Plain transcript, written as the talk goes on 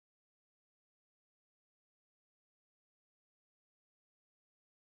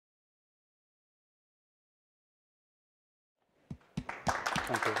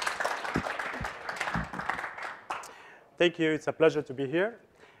Thank you. Thank you. It's a pleasure to be here.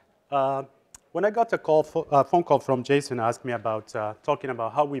 When I got a phone call from Jason asking me about talking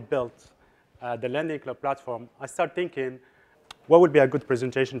about how we built the Lending Club platform, I started thinking, what would be a good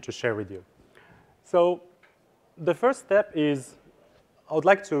presentation to share with you? So the first step is I would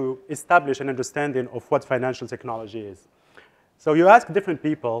like to establish an understanding of what financial technology is. So you ask different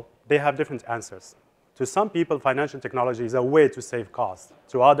people, they have different answers. To some people, financial technology is a way to save costs.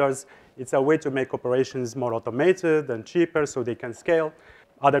 To others, it's a way to make operations more automated and cheaper so they can scale.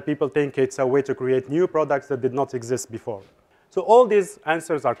 Other people think it's a way to create new products that did not exist before. So all these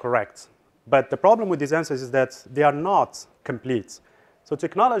answers are correct. But the problem with these answers is that they are not complete. So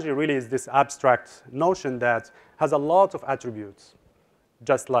technology really is this abstract notion that has a lot of attributes,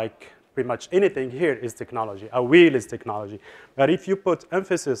 just like pretty much anything here is technology. A wheel is technology. But if you put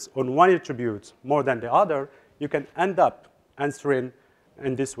emphasis on one attribute more than the other, you can end up answering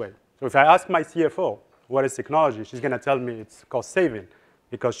in this way. So if I ask my CFO, what is technology? She's going to tell me it's cost saving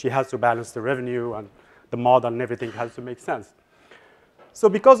because she has to balance the revenue and the model and everything has to make sense. So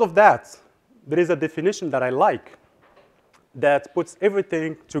because of that, there is a definition that I like that puts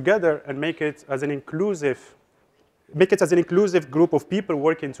everything together and make it as an inclusive group of people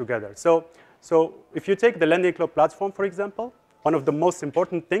working together. So if you take the Lending Club platform, for example, one of the most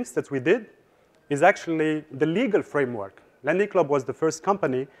important things that we did is actually the legal framework. Lending Club was the first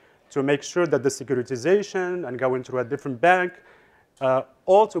company to make sure that the securitization and going through a different bank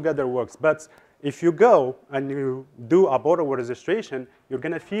all together works. But if you go and you do a borrower registration, you're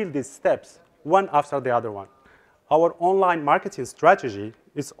going to feel these steps one after the other one. Our online marketing strategy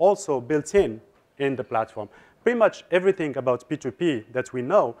is also built in the platform. Pretty much everything about P2P that we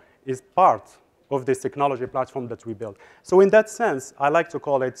know is part of this technology platform that we built. So in that sense, I like to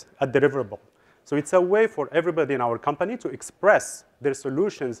call it a deliverable. So it's a way for everybody in our company to express their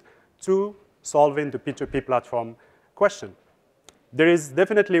solutions to solving the P2P platform question. There is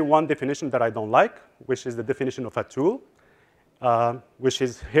definitely one definition that I don't like, which is the definition of a tool, which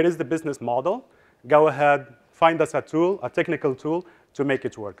is, here is the business model. Go ahead, find us a tool, a technical tool, to make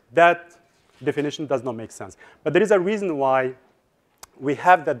it work. That definition does not make sense. But there is a reason why we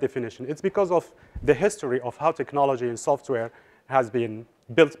have that definition. It's because of the history of how technology and software has been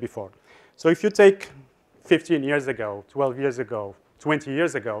built before. So if you take 15 years ago, 12 years ago, 20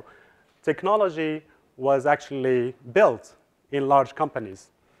 years ago, technology was actually built in large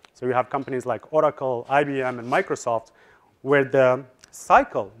companies. So you have companies like Oracle, IBM, and Microsoft, where the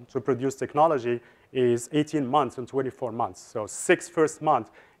cycle to produce technology is 18 months and 24 months. So 6 first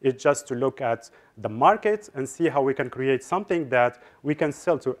months is just to look at the market and see how we can create something that we can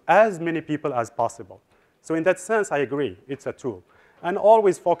sell to as many people as possible. So in that sense, I agree, it's a tool. And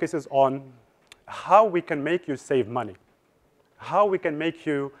always focuses on how we can make you save money, how we can make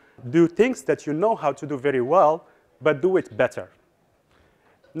you do things that you know how to do very well, but do it better.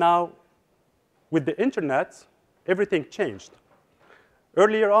 Now, with the internet, everything changed.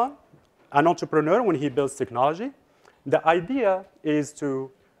 Earlier on, an entrepreneur, when he builds technology, the idea is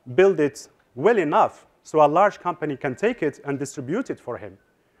to build it well enough so a large company can take it and distribute it for him.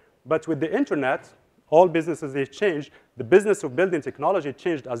 But with the internet, all businesses, they changed. The business of building technology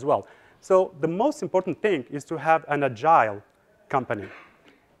changed as well. So the most important thing is to have an agile company.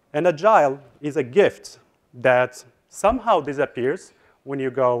 And agile is a gift that somehow disappears when you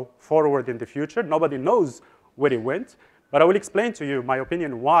go forward in the future. Nobody knows where it went. But I will explain to you my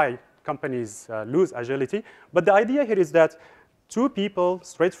opinion why companies lose agility. But the idea here is that two people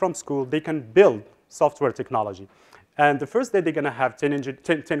straight from school, they can build software technology. And the first day, they're going to have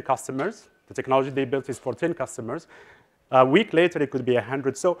 10 customers. The technology they built is for 10 customers. A week later, it could be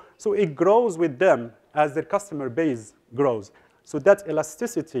 100. So it grows with them as their customer base grows. So that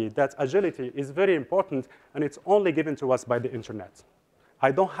elasticity, that agility is very important, and it's only given to us by the internet.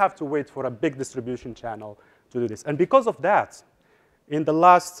 I don't have to wait for a big distribution channel to do this. And because of that, in the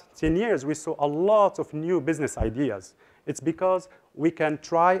last 10 years, we saw a lot of new business ideas. It's because we can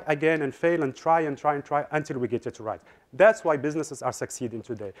try again and fail and try and try and try until we get it right. That's why businesses are succeeding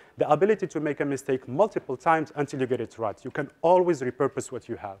today. The ability to make a mistake multiple times until you get it right. You can always repurpose what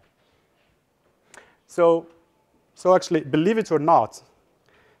you have. So actually, believe it or not,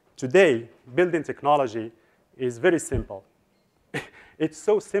 today, building technology is very simple. It's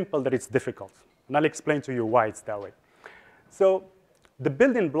so simple that it's difficult. And I'll explain to you why it's that way. So the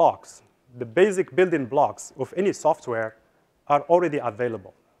building blocks, the basic building blocks of any software are already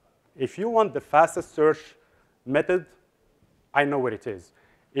available. If you want the fastest search method, I know where it is.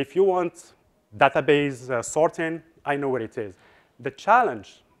 If you want database sorting, I know where it is. The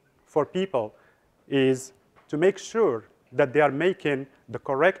challenge for people is to make sure that they are making the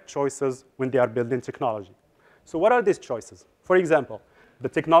correct choices when they are building technology. So what are these choices? For example, the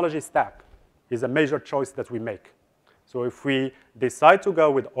technology stack is a major choice that we make. So if we decide to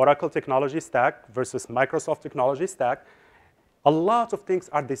go with Oracle technology stack versus Microsoft technology stack, a lot of things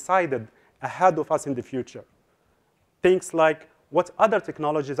are decided ahead of us in the future. Things like what other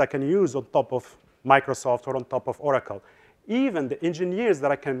technologies I can use on top of Microsoft or on top of Oracle. Even the engineers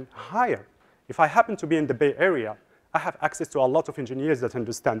that I can hire. If I happen to be in the Bay Area, I have access to a lot of engineers that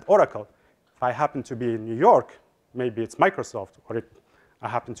understand Oracle. If I happen to be in New York, maybe it's Microsoft, or if I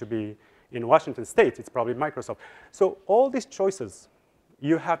happen to be in Washington State, it's probably Microsoft. So all these choices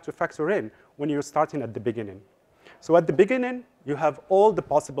you have to factor in when you're starting at the beginning. So at the beginning, you have all the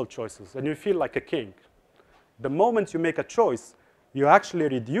possible choices, and you feel like a king. The moment you make a choice, you actually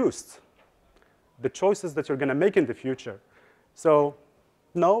reduced the choices that you're going to make in the future. So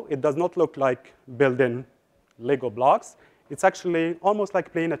no, it does not look like building Lego blocks. It's actually almost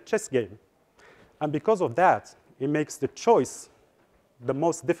like playing a chess game. And because of that, it makes the choice the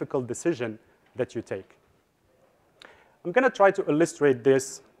most difficult decision that you take. I'm going to try to illustrate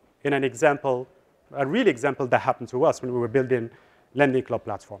this in an example, a real example that happened to us when we were building LendIt Club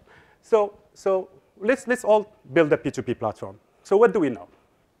platform. So let's all build a P2P platform. So what do we know?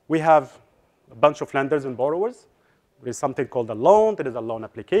 We have a bunch of lenders and borrowers. There is something called a loan. There is a loan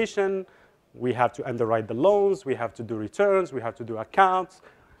application. We have to underwrite the loans. We have to do returns. We have to do accounts.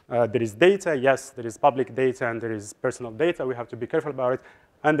 There is data. Yes, there is public data, and there is personal data. We have to be careful about it.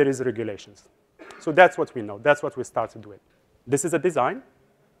 And there is regulations. So that's what we know. That's what we started with. This is a design.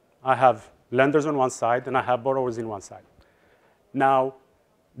 I have lenders on one side, and I have borrowers in one side. Now,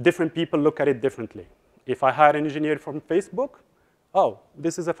 different people look at it differently. If I hire an engineer from Facebook, oh,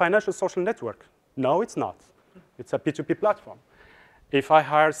 this is a financial social network. No, it's not. It's a P2P platform. If I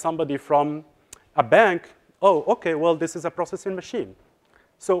hire somebody from a bank, oh, OK, well, this is a processing machine.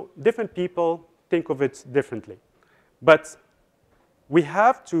 So different people think of it differently. But we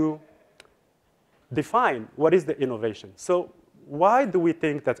have to define what is the innovation. So why do we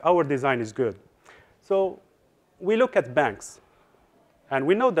think that our design is good? So we look at banks. And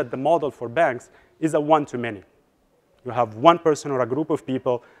we know that the model for banks is a one-to-many. You have one person or a group of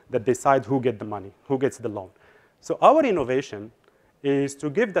people that decide who gets the money, who gets the loan. So our innovation is to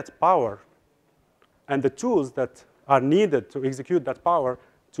give that power and the tools that are needed to execute that power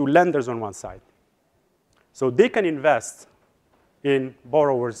to lenders on one side. So they can invest in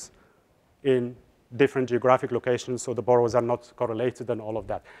borrowers in different geographic locations, so the borrowers are not correlated and all of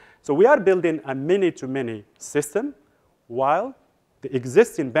that. So we are building a many-to-many system, while the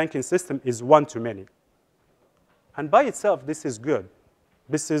existing banking system is one-to-many. And by itself, this is good.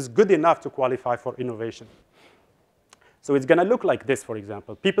 This is good enough to qualify for innovation. So it's going to look like this, for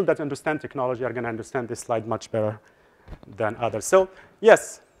example. People that understand technology are going to understand this slide much better than others. So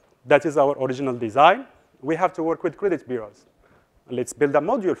yes, that is our original design. We have to work with credit bureaus. Let's build a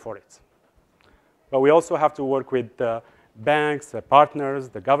module for it. But we also have to work with banks, partners,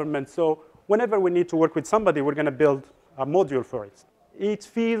 the government. So whenever we need to work with somebody, we're going to build a module for it. It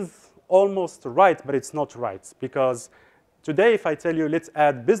feels almost right, but it's not right. Because today, if I tell you, let's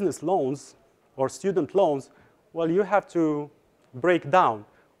add business loans or student loans, well, you have to break down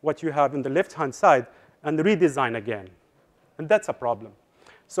what you have in the left-hand side and redesign again. And that's a problem.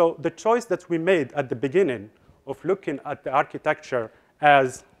 So the choice that we made at the beginning of looking at the architecture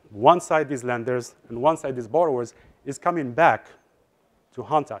as one side is lenders and one side is borrowers is coming back to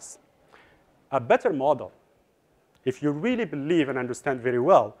haunt us. A better model, if you really believe and understand very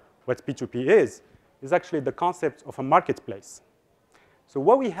well what P2P is actually the concept of a marketplace. So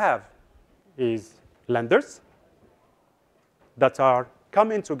what we have is lenders that are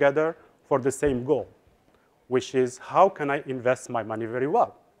coming together for the same goal, which is how can I invest my money very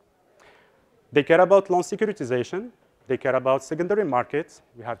well? They care about loan securitization. They care about secondary markets.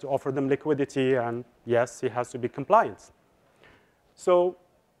 We have to offer them liquidity, and yes, it has to be compliant. So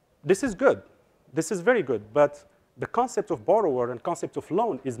this is good. This is very good, but the concept of borrower and concept of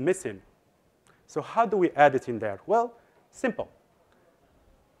loan is missing. So how do we add it in there? Well, simple.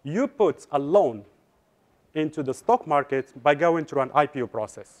 You put a loan into the stock market by going through an IPO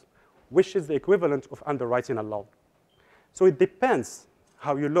process, which is the equivalent of underwriting a loan. So it depends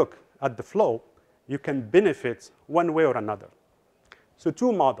how you look at the flow. You can benefit one way or another. So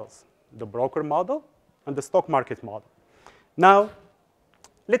two models, the broker model and the stock market model. Now,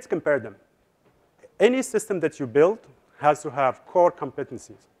 let's compare them. Any system that you build has to have core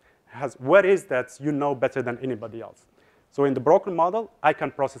competencies. What is that you know better than anybody else? So in the broker model, I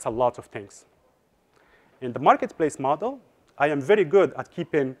can process a lot of things. In the marketplace model, I am very good at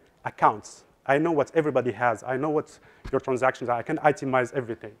keeping accounts I know what everybody has. I know what your transactions are. I can itemize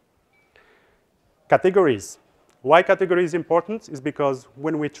everything. Categories. Why category is important is because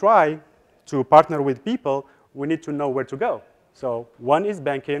when we try to partner with people, we need to know where to go. So one is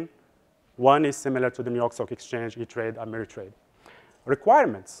banking. One is similar to the New York Stock Exchange, E-Trade, Ameritrade.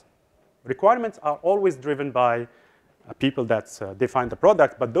 Requirements. Requirements are always driven by people that define the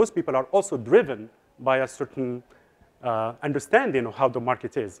product, but those people are also driven by a certain understanding of how the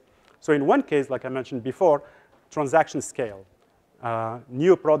market is. So in one case, like I mentioned before, transaction scale,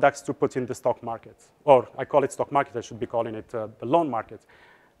 new products to put in the stock market, or I call it stock market, I should be calling it the loan market.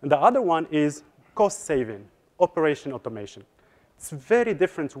 And the other one is cost saving, operation automation. It's very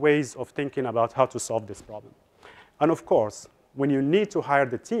different ways of thinking about how to solve this problem. And of course, when you need to hire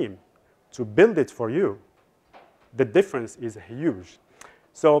the team to build it for you, the difference is huge.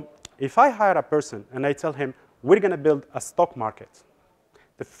 So if I hire a person and I tell him, we're going to build a stock market,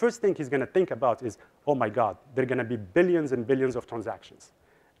 the first thing he's going to think about is, oh my God, there are going to be billions and billions of transactions.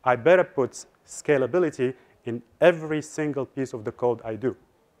 I better put scalability in every single piece of the code I do.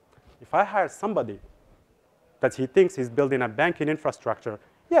 If I hire somebody that he thinks he's building a banking infrastructure,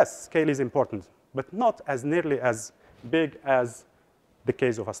 yes, scale is important, but not as nearly as big as the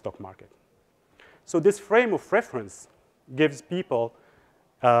case of a stock market. So this frame of reference gives people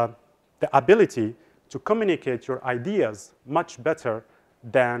the ability to communicate your ideas much better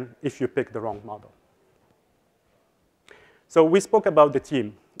than if you pick the wrong model. So we spoke about the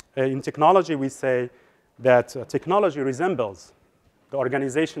team. In technology, we say that technology resembles the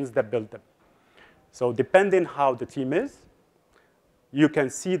organizations that build them. So depending how the team is, you can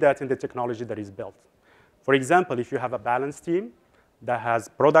see that in the technology that is built. For example, if you have a balanced team that has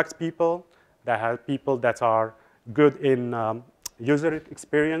product people, that have people that are good in user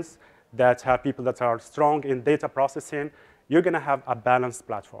experience, that have people that are strong in data processing, you're going to have a balanced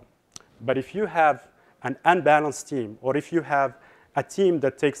platform. But if you have an unbalanced team, or if you have a team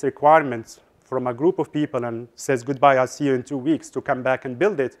that takes requirements from a group of people and says, goodbye, I'll see you in 2 weeks to come back and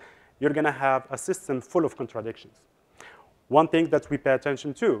build it, you're going to have a system full of contradictions. One thing that we pay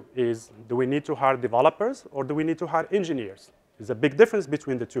attention to is, do we need to hire developers or do we need to hire engineers? There's a big difference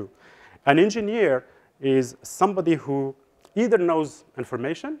between the two. An engineer is somebody who either knows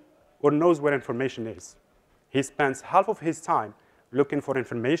information or knows where information is. He spends half of his time looking for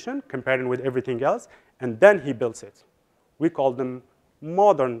information, comparing with everything else, and then he builds it. We call them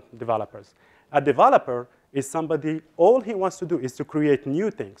modern developers. A developer is somebody, all he wants to do is to create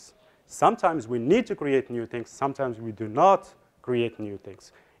new things. Sometimes we need to create new things. Sometimes we do not create new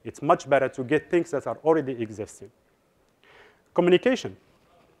things. It's much better to get things that are already existing. Communication.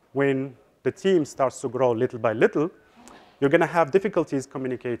 When the team starts to grow little by little, you're going to have difficulties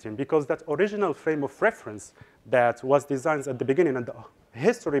communicating because that original frame of reference that was designed at the beginning and the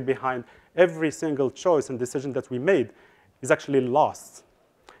history behind every single choice and decision that we made is actually lost.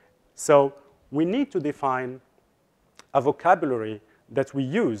 So we need to define a vocabulary that we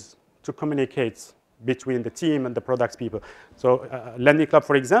use to communicate between the team and the products people. So Lending Club,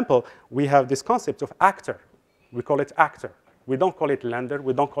 for example, we have this concept of actor. We call it actor. We don't call it lender.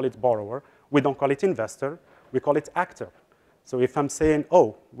 We don't call it borrower. We don't call it investor. We call it actor. So if I'm saying,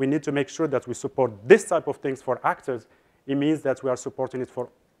 oh, we need to make sure that we support this type of things for actors, it means that we are supporting it for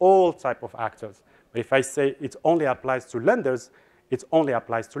all type of actors. But if I say it only applies to lenders, it only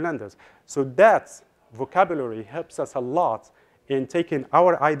applies to lenders. So that vocabulary helps us a lot in taking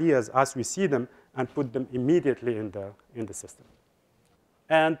our ideas as we see them and put them immediately in the system.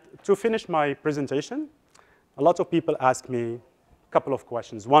 And to finish my presentation, a lot of people ask me a couple of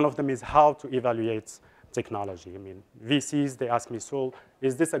questions. One of them is how to evaluate technology. I mean, VCs, they ask me, so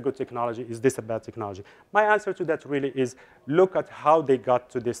is this a good technology? Is this a bad technology? My answer to that really is look at how they got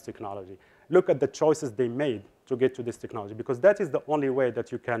to this technology. Look at the choices they made to get to this technology, because that is the only way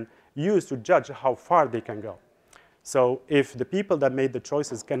that you can use to judge how far they can go. So if the people that made the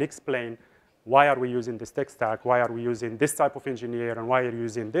choices can explain why are we using this tech stack, why are we using this type of engineer, and why are you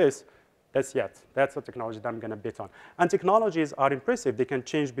using this, that's a technology that I'm going to bet on. And technologies are impressive. They can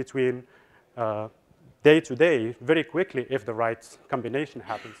change between day to day very quickly if the right combination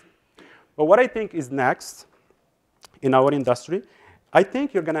happens. But what I think is next in our industry, I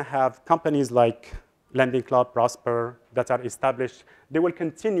think you're going to have companies like Lending Club, Prosper, that are established. They will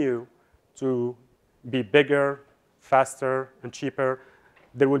continue to be bigger, faster, and cheaper.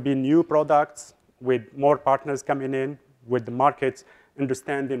 There will be new products with more partners coming in, with the market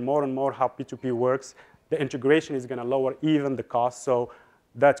understanding more and more how P2P works. The integration is going to lower even the cost. So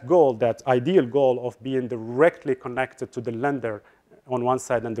that goal, that ideal goal of being directly connected to the lender on one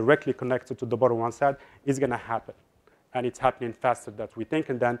side and directly connected to the borrower on one side is going to happen. and it's happening faster than we think,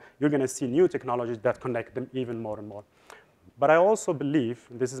 and then you're going to see new technologies that connect them even more and more. But I also believe,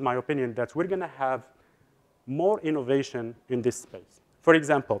 and this is my opinion, that we're going to have more innovation in this space. For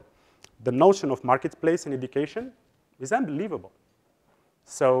example, the notion of marketplace in education is unbelievable.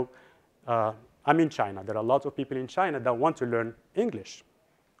 So I'm in China. There are a lot of people in China that want to learn English.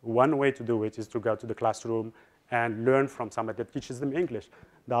 One way to do it is to go to the classroom and learn from somebody that teaches them English.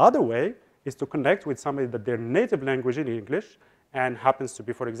 The other way is to connect with somebody that their native language is English and happens to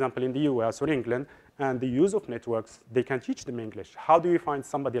be, for example, in the US or England, and the use of networks, they can teach them English. How do you find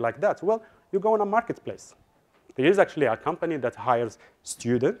somebody like that? Well, you go on a marketplace. There is actually a company that hires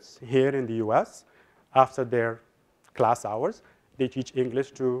students here in the US. After their class hours, they teach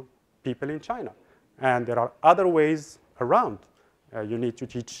English to people in China. And there are other ways around. You need to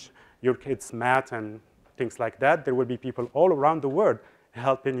teach your kids math and things like that. There will be people all around the world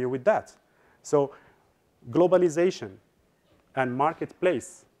helping you with that. So globalization and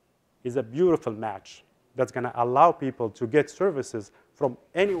marketplace is a beautiful match that's going to allow people to get services from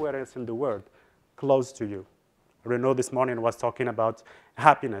anywhere else in the world close to you. Renaud this morning was talking about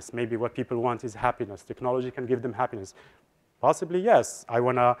happiness. Maybe what people want is happiness. Technology can give them happiness. Possibly, yes. I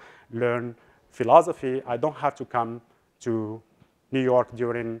want to learn philosophy. I don't have to come to New York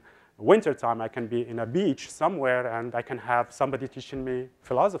during wintertime. I can be in a beach somewhere, and I can have somebody teaching me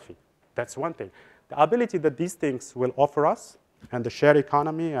philosophy. That's one thing. The ability that these things will offer us, and the shared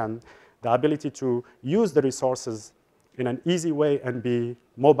economy, and the ability to use the resources in an easy way and be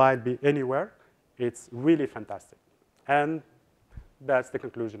mobile, be anywhere, it's really fantastic. And that's the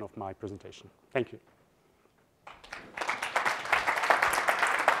conclusion of my presentation. Thank you.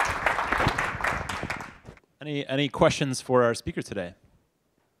 Any questions for our speaker today?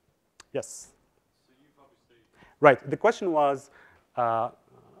 Yes. So you've obviously... Right. The question was,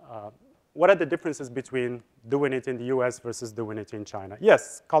 what are the differences between doing it in the US versus doing it in China?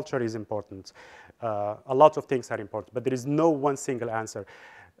 Yes, culture is important. A lot of things are important, but there is no one single answer.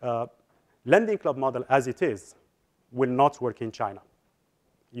 Lending club model as it is will not work in China.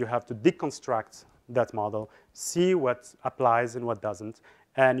 You have to deconstruct that model, see what applies and what doesn't,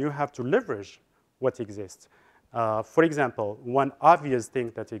 and you have to leverage what exists. For example, one obvious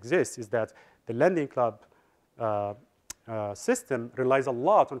thing that exists is that the lending club system relies a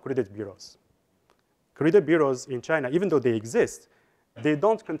lot on credit bureaus. Credit bureaus in China, even though they exist, they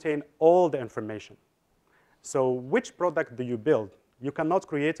don't contain all the information. So which product do you build? You cannot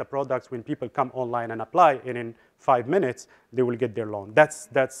create a product when people come online and apply, and in 5 minutes, they will get their loan.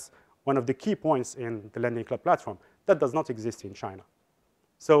 That's one of the key points in the lending club platform. That does not exist in China.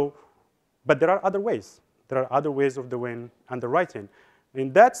 So, but there are other ways. There are other ways of doing underwriting.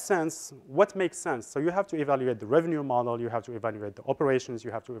 In that sense, what makes sense? So you have to evaluate the revenue model, you have to evaluate the operations, you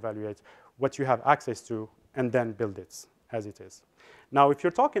have to evaluate what you have access to, and then build it as it is. Now, if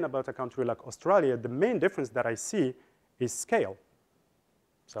you're talking about a country like Australia, the main difference that I see is scale.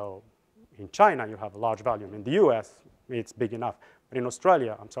 So in China, you have a large volume. In the US, it's big enough. But in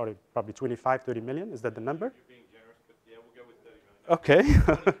Australia, I'm sorry, probably 25, 30 million. Is that the number? You're being generous, but yeah, we'll go with 30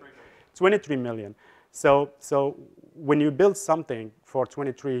 million. OK. 23 million. So when you build something for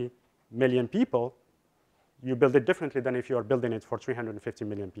 23 million people, you build it differently than if you are building it for 350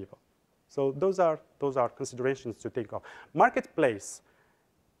 million people. So those are considerations to think of. Marketplace,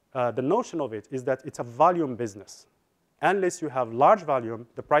 the notion of it is that it's a volume business. Unless you have large volume,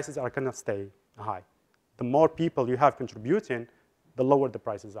 the prices are going to stay high. The more people you have contributing, the lower the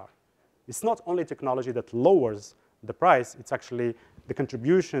prices are. It's not only technology that lowers the price, it's actually the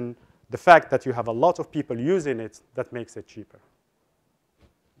contribution, the fact that you have a lot of people using it that makes it cheaper.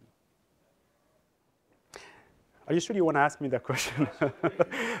 Are you sure you want to ask me that question?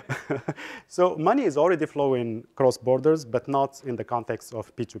 So money is already flowing cross borders, but not in the context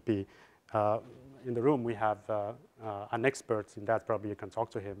of P2P. In the room, we have an expert in that. Probably you can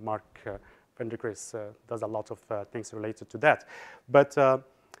talk to him. Mark Pendricris does a lot of things related to that. But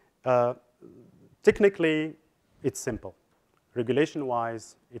technically, it's simple.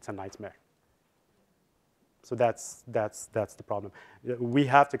 Regulation-wise, it's a nightmare. So that's the problem. We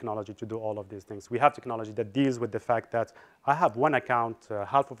have technology to do all of these things. We have technology that deals with the fact that I have one account,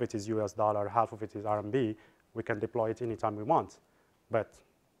 half of it is US dollar, half of it is RMB. We can deploy it anytime we want. But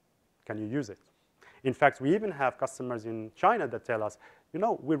can you use it? In fact, we even have customers in China that tell us, you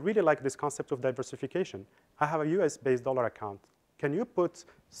know, we really like this concept of diversification. I have a US-based dollar account. Can you put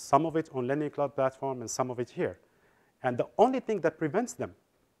some of it on Lending Club platform and some of it here? And the only thing that prevents them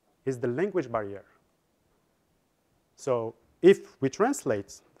is the language barrier. So if we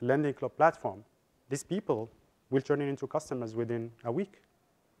translate the Lending Club platform, these people will turn into customers within a week.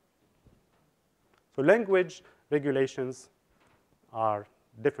 So language regulations are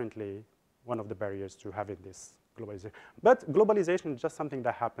definitely one of the barriers to having this globalization. But globalization is just something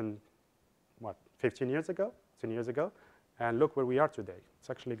that happened, what, 15 years ago, 10 years ago? And look where we are today. It's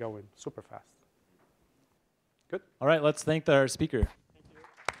actually going super fast. Good. All right, let's thank our speaker.